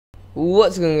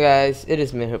What's going on, guys? It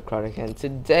is me, Chronic, and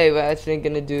today we're actually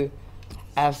gonna do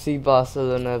FC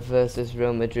Barcelona versus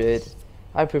Real Madrid.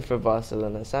 I prefer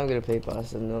Barcelona, so I'm gonna play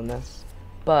Barcelona.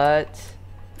 But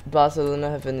Barcelona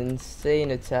have an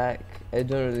insane attack. I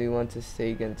don't really want to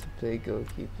stay again to play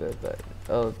goalkeeper, but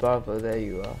oh, Bravo, there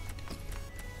you are.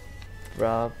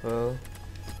 Bravo.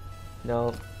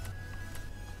 No.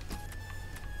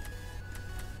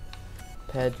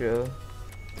 Pedro,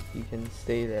 you can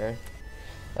stay there.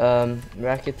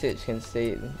 Rakitic can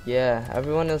stay. Yeah,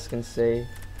 everyone else can stay.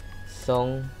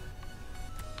 Song,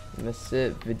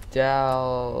 Mesut,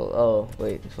 Vidal. Oh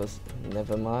wait,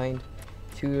 never mind.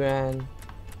 Turan.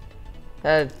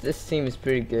 This team is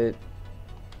pretty good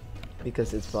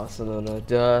because it's Barcelona.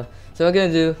 Duh. So we're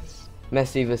gonna do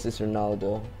Messi versus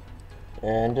Ronaldo,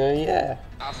 and yeah,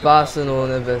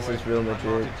 Barcelona versus Real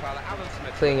Madrid.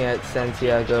 Playing at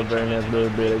Santiago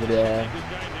Bernabéu.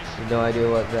 No idea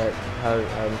how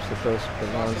I'm supposed to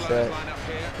pronounce that.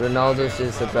 Ronaldo's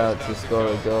just about to score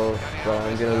a goal, but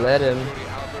I'm gonna let him.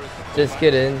 Just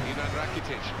kidding.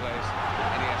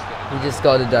 He just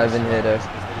got a diving header.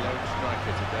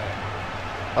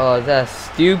 Oh, that's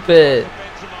stupid.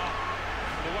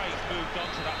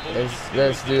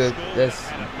 Let's do it. Let's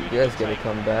get a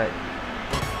comeback.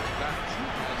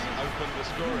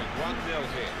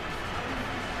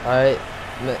 All right,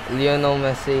 Lionel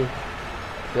Messi.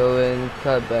 Go in,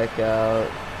 cut back out.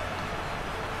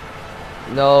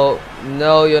 No,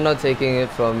 you're not taking it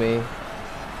from me.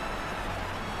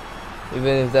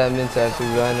 Even if that means I have to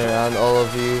run around all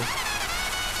of you.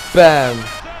 Bam!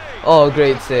 Oh,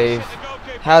 great save.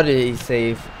 How did he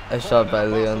save a shot by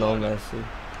Lionel Messi?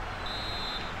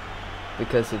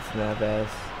 Because it's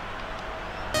Navas.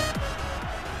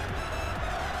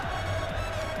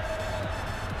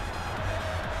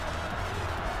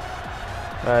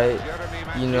 Alright,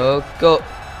 you know, go!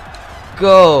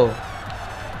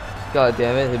 God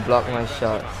damn it, he blocked my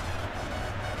shot.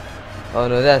 Oh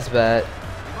no, that's bad.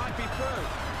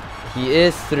 He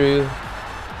is through.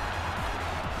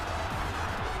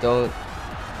 Don't,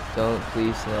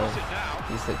 please, no.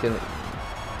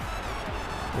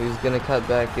 He's gonna cut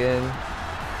back in.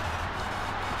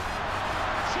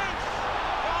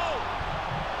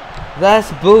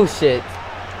 That's bullshit.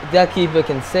 That keeper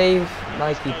can save,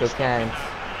 my keeper can't.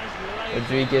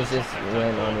 Rodriguez just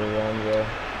went on the run there.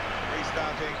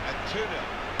 Restarting at 2-0.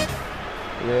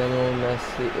 Lionel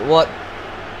Messi. What?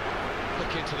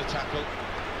 Look into the tackle. The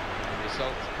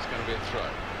result is going to be a throw.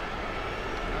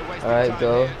 No Alright,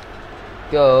 go. Here.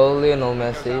 Go, Lionel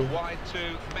Messi. Wide to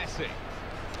Messi.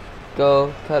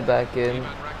 Go, cut back in.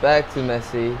 Back to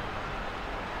Messi.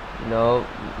 No.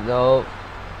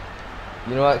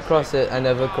 You know what? Cross it. I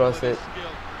never cross it.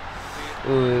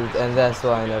 Ooh, and that's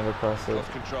why I never cross it.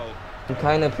 I'm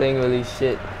kind of playing really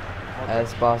shit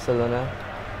as Barcelona,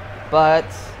 but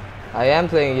I am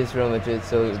playing against Real Madrid,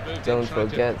 so don't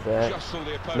forget that.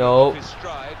 No.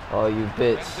 Oh, you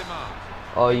bitch.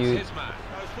 Oh, you.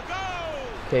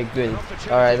 Okay, good.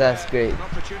 Alright, that's great.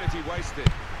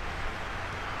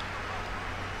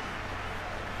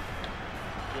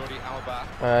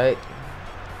 Alright.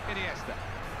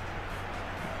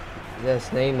 That's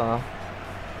Neymar.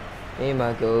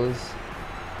 Neymar goes.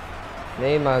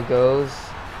 Neymar.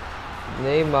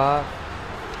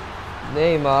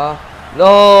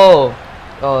 No!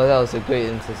 Oh, that was a great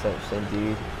interception,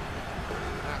 dude.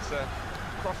 That's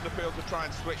across the field to try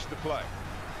and switch the play.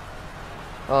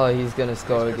 Oh, he's gonna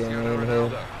score again in here.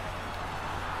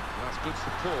 That's good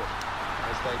support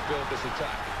as they build this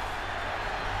attack.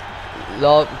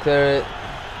 Lob, clear it.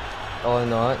 Or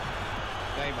not.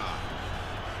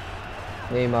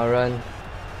 Neymar run.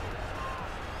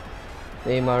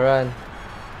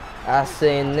 I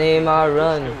say Neymar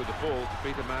run.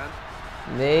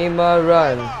 Neymar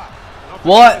run.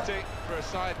 What?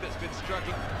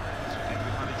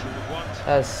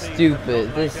 That's stupid.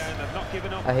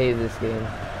 I hate this game.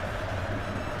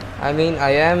 I mean,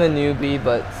 I am a newbie,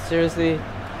 but seriously.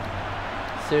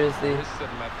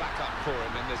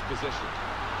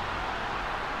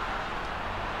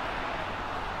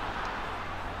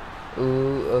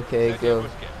 Ooh, okay, go.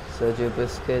 Sergio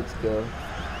Busquets, go.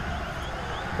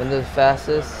 You're the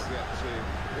fastest,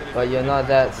 but you're not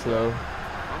that slow.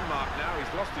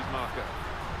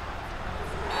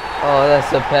 Oh,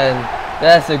 that's a pen.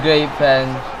 That's a great pen.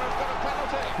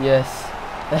 Yes.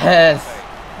 Yes.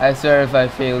 I swear if I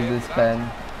failed this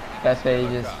pen. Pepe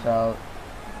just fell.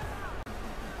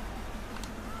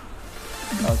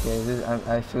 Okay,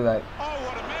 I feel like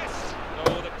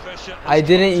I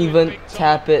didn't even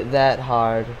tap it that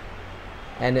hard,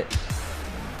 and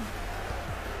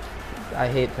I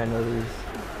hate penalties.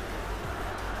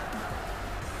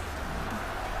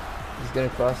 gonna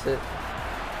cross it.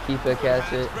 Keeper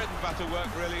catch it. Bread and butter work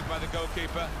really by the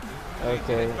goalkeeper.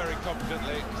 Okay. Very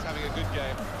confidently. He's having a good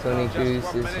game. Tony Cruz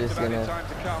is just gonna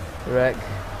wreck.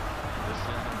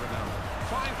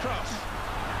 Fine cross.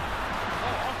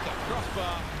 Oh, off the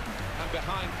crossbar and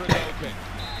behind for a goal kick.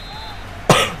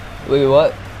 Wait,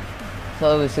 what? I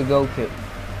thought it was a goal kick.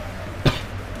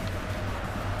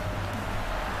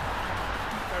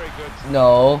 Very good.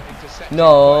 No.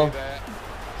 No.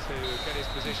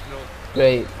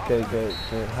 Great.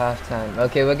 Half time.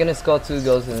 Okay, we're gonna score 2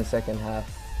 goals in the second half.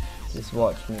 Just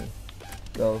watch me.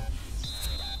 Go.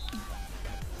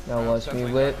 Now watch me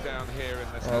whip.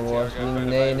 Now watch me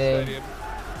nay.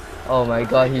 Oh my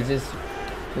god, he just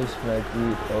pushed my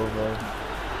boot over.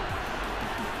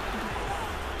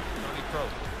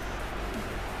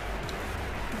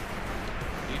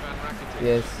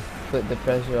 Yes, put the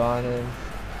pressure on him.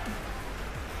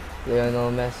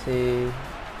 Lionel Messi.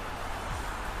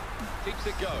 Keeps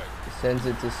it going. Sends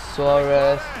it to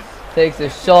Suarez. Takes a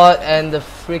shot and the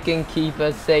freaking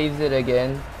keeper saves it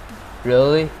again.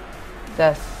 Really?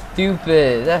 That's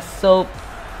stupid. That's so...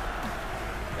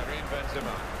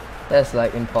 That's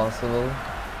like impossible.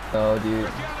 No, dude.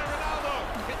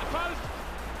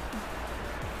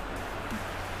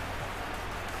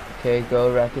 Okay, go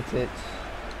Rakitic.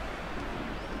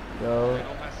 Go.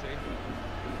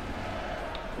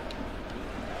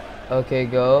 Okay,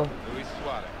 go.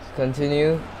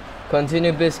 Continue.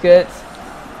 Continue, Biscuits.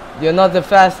 You're not the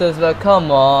fastest, but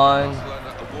come on.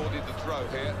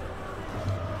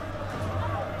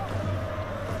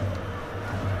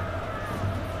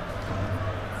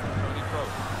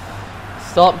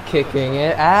 Stop kicking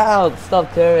it out.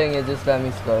 Stop tearing it. Just let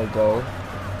me score a goal.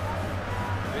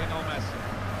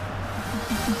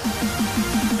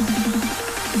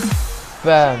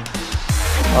 Bam.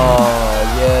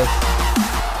 Oh, yes.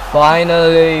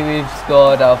 Finally, we've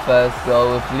scored our first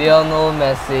goal with Lionel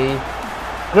Messi.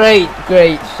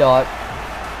 Great shot.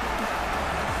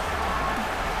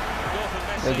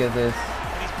 Look at this.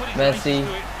 Messi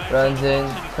runs in,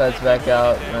 cuts back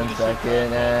out, runs back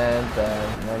in, and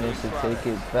managed to take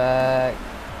it back.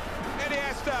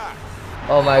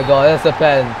 Oh my god, that's a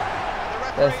pen.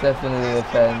 That's definitely a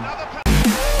pen.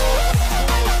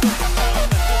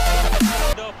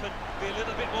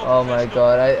 Oh my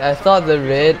god, I thought the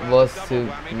red was to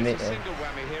make it.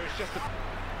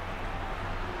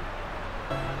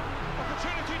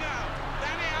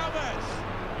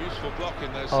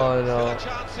 Oh no.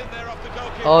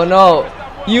 Oh no.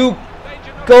 You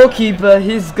goalkeeper,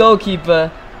 his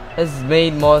goalkeeper has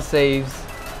made more saves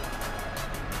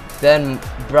than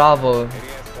Bravo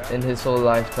in his whole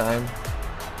lifetime.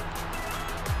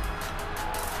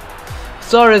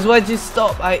 Suarez, why'd you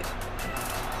stop?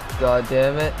 God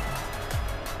damn it.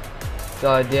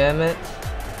 God damn it.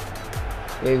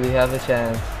 Wait, we have a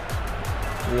chance.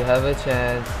 We have a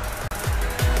chance.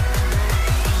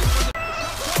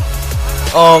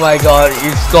 Oh my god,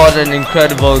 you scored an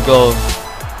incredible goal.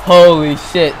 Holy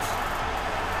shit.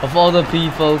 Of all the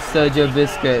people, Sergio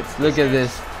Busquets. Look at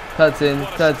this. Cuts in,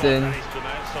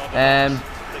 and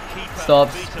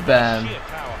stops, bam.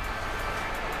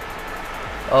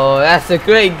 Oh, that's a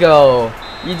great goal.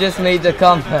 You just made the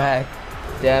comeback.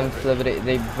 Damn,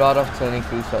 they brought off Tony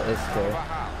Cruz for this goal.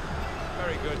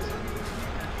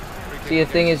 See, the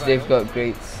thing is, they've got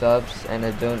great subs, and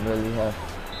I don't really have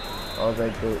all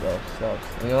that great of subs.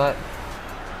 You know what?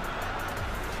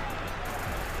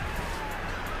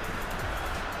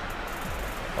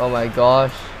 Oh my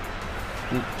gosh.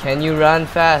 Can you run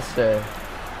faster?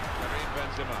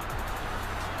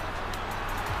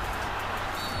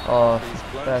 Oh,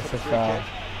 that's a foul.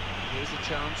 Here's a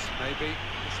chance, maybe.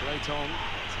 It's late on.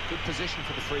 It's a good position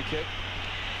for the free kick.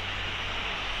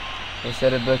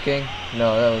 Instead of booking?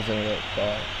 No, that wasn't a good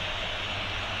foul.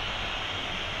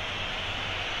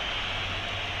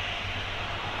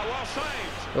 Well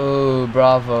saved. Oh,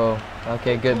 bravo.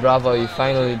 Okay, good, bravo. You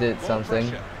finally did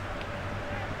something.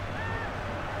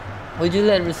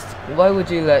 Why would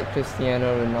you let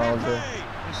Cristiano Ronaldo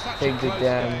take the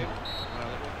damn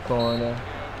corner?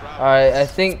 Alright, I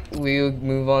think we'll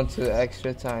move on to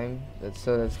extra time. Let's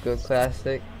go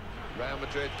classic. Real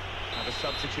Madrid have a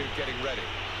substitute getting ready.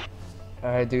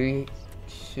 Alright,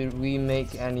 should we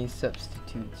make any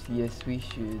substitutes? Yes, we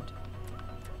should.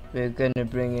 We're gonna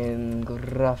bring in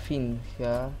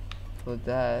Rafinha for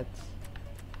that.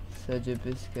 Sergio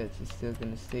Busquets is still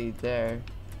gonna stay there.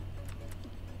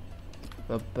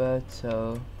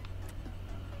 Roberto.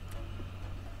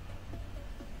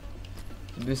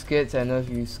 Busquets, I know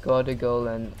you scored a goal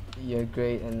and you're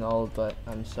great and all, but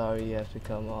I'm sorry you have to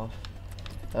come off.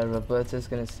 Roberto's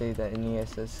gonna stay there,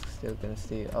 Iniesta's still gonna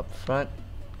stay up front.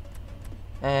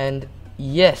 And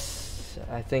yes,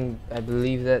 I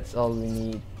believe that's all we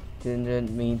need.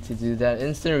 Didn't mean to do that.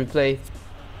 Instant replay,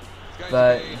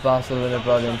 but Barcelona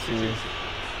brought in two.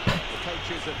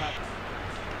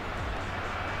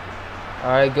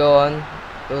 Alright, go on.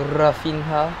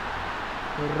 Rafinha.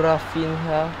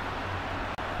 Rafinha.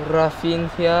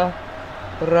 Rafinha.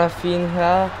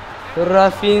 Rafinha.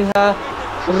 Rafinha.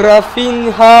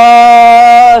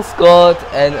 Rafinha scored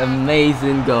an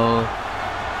amazing goal.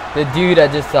 The dude I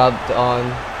just subbed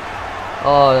on.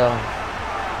 Oh,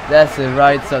 that's the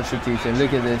right substitution.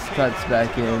 Look at this. Cuts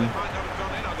back in.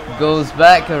 Goes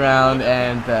back around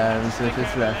and bams with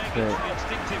his left foot.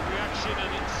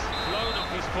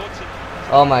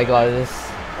 Oh my god, this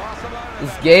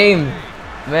game,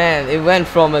 man, it went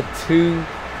from a 2-0.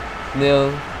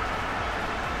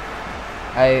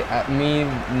 I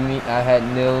had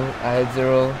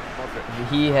 0.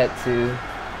 He had 2,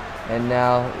 and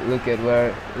now look at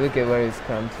where he's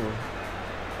come to.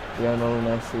 Lionel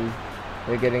Messi.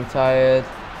 They're getting tired.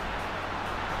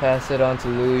 Pass it on to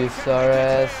Luis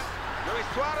Suarez.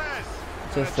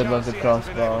 Just above the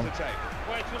crossbar.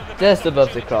 Just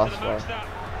above the crossbar.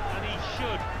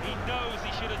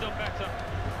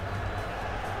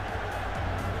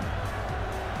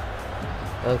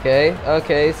 Okay,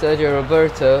 Sergio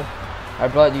Roberto, I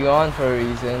brought you on for a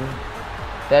reason.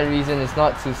 That reason is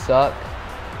not to suck,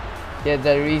 yet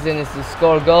that reason is to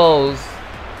score goals,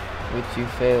 which you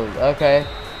failed. Okay,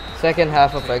 second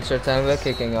half of extra time, we're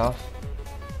kicking off.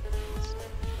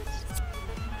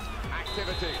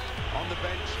 Activity on the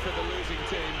bench for the losing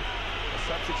team. A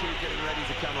substitute getting ready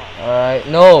to come on. Alright,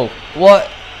 no, what?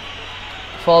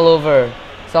 Fall over,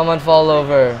 someone fall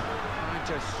over. Trying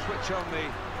to switch on the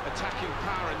attacking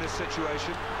power in this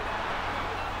situation.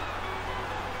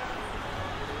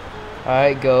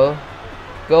 Alright, go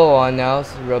on now,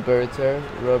 Roberto,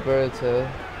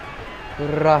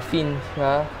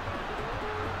 Rafinha.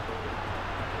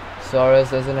 Suarez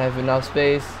doesn't have enough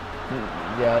space.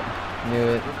 Yeah, knew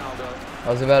it. I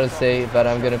was about to say, but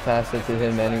I'm gonna pass it to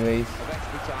him anyways.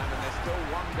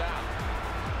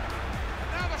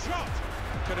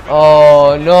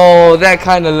 Oh no, that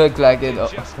kind of looked like it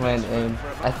went in.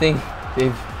 I think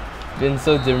they've been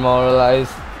so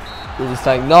demoralized. They're just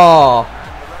like, no.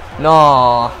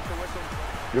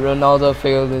 Ronaldo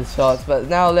failed his shots, but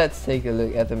now let's take a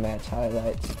look at the match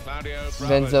highlights.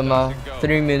 Benzema,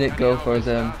 3-minute goal for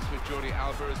them.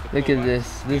 Look at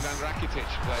this, Jesus,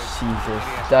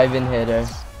 diving header,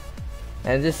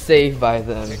 and just saved by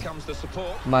them.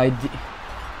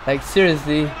 Like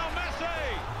seriously,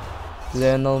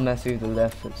 Lionel Messi with the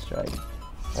left foot strike.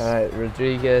 Alright,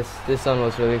 Rodriguez, this one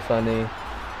was really funny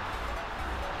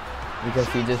because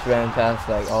he just ran past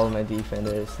like all my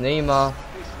defenders. Neymar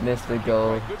missed the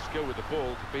goal.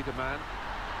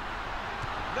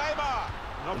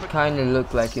 It kind of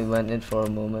looked like it went in for a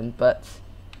moment, but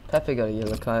Pepe got a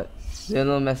yellow card.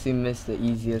 Lionel Messi missed the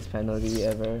easiest penalty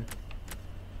ever.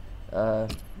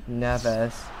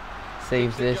 Navas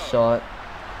saves this shot.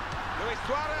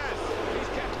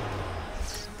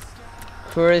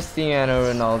 Cristiano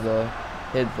Ronaldo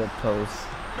hit the post.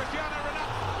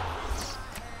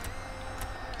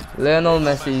 Lionel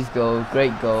Messi's goal,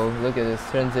 great goal. Look at this,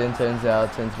 turns in, turns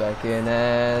out, turns back in,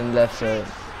 and left foot.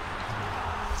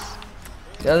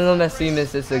 Lionel Messi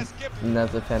misses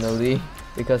another penalty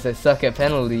because I suck at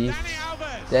penalties.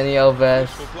 Dani Alves.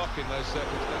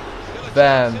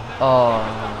 Bam.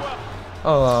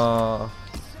 Oh.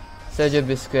 Sergio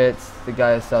Busquets, the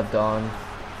guy I subbed on.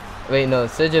 Wait, no,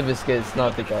 Sergio Busquets,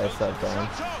 not the guy I subbed on.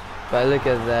 But look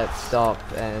at that stop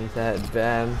and that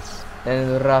bam.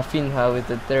 And Rafinha with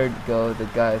the third goal, the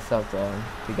guy I subbed on.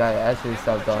 The guy I actually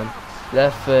subbed on.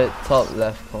 Left foot, top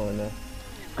left corner.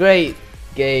 Great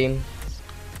game.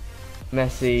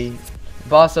 Messi.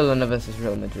 Barcelona versus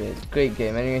Real Madrid. Great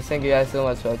game. Anyways, thank you guys so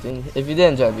much for watching. If you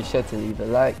did enjoy, be sure to leave a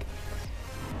like.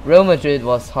 Real Madrid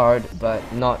was hard, but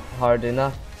not hard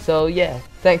enough. So yeah,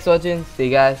 thanks for watching. See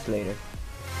you guys later.